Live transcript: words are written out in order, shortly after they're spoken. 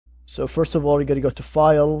So first of all, you're gonna go to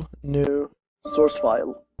File, New, Source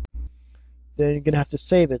File. Then you're gonna have to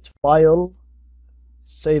save it. File,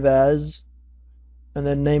 Save As, and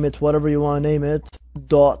then name it whatever you want to name it.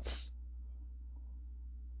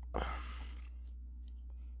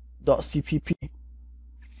 .cpp.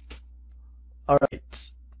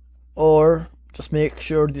 Alright. Or just make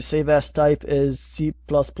sure the save as type is C++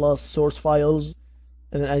 source files,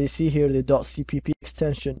 and then as you see here, the .cpp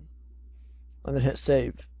extension, and then hit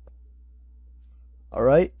save.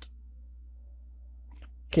 Alright.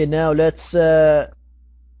 Okay, now let's type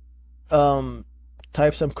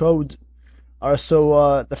some code. Alright,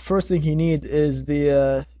 so the first thing you need is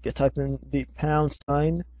the you type in the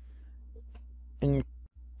 £,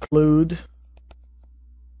 include,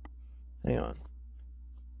 hang on,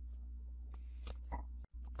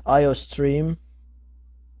 IOStream.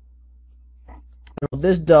 What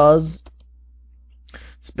this does,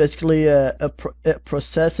 it's basically it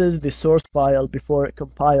processes the source file before it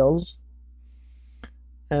compiles,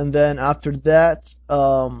 and then after that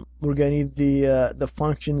we're gonna need the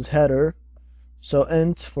function's header. So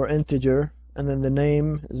int for integer, and then the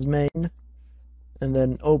name is main, and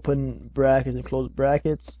then open brackets and close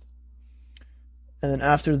brackets, and then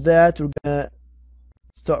after that we're gonna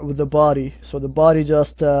start with the body. So the body,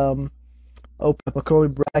 just open up a curly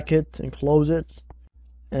bracket and close it,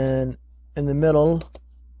 and in the middle,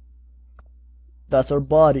 that's our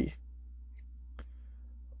body.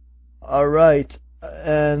 Alright,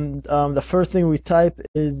 and the first thing we type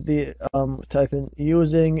is the type in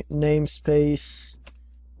using namespace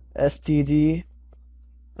std,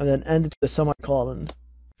 and then end it with a semicolon.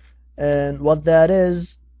 And what that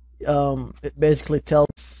is, it basically tells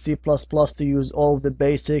C++ to use all of the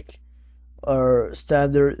basic or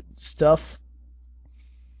standard stuff.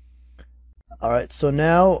 Alright, so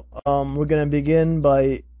now we're gonna begin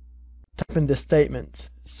by typing the statement.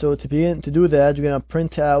 So to do that, you're gonna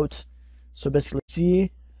print out, so basically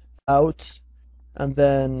C out, and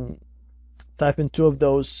then type in two of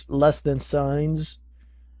those less than signs,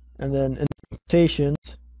 and then in quotations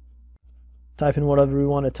type in whatever we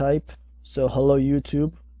want to type, so hello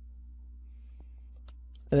YouTube,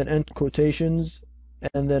 and then end quotations,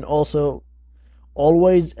 and then also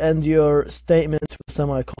always end your statement with a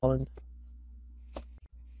semicolon.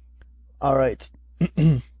 Alright.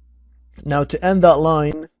 Now to end that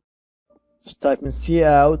line, just type in C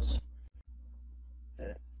out,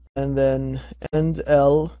 and then end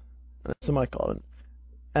L, semicolon,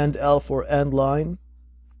 end L for end line.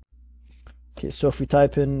 Okay, so if we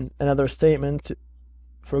type in another statement,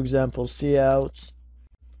 for example, C out,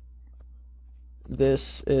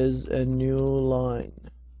 this is a new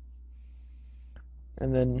line,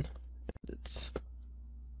 and then end it.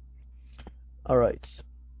 Alright,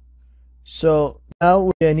 so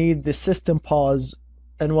now we need the system pause,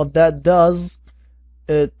 and what that does,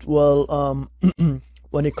 it will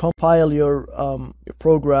when you compile your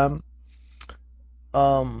program,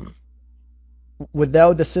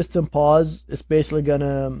 without the system pause, it's basically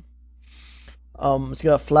gonna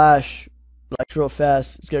flash like real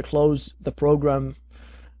fast. It's gonna close the program.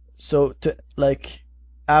 So to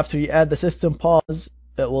after you add the system pause,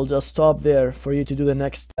 it will just stop there for you to do the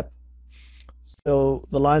next step. So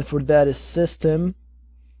the line for that is system,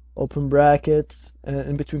 open brackets, and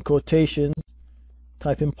in between quotations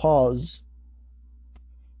type in pause,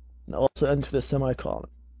 and also end with a semicolon.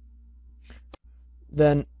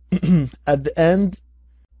 Then at the end,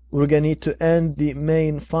 we're gonna need to end the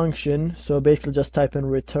main function, so basically just type in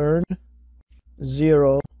return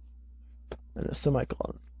 0 and a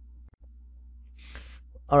semicolon.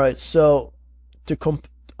 Alright, so to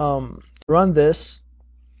run this,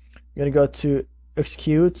 you're gonna go to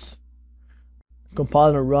execute,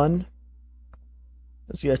 compile and run.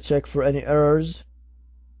 Let's get check for any errors,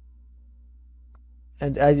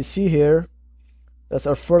 and as you see here, that's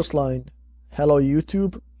our first line, hello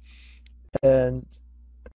YouTube, and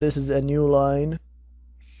this is a new line.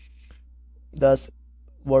 That's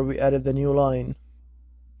where we added the new line.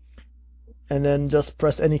 And then just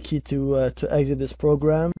press any key to exit this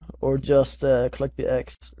program, or just click the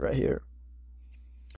X right here.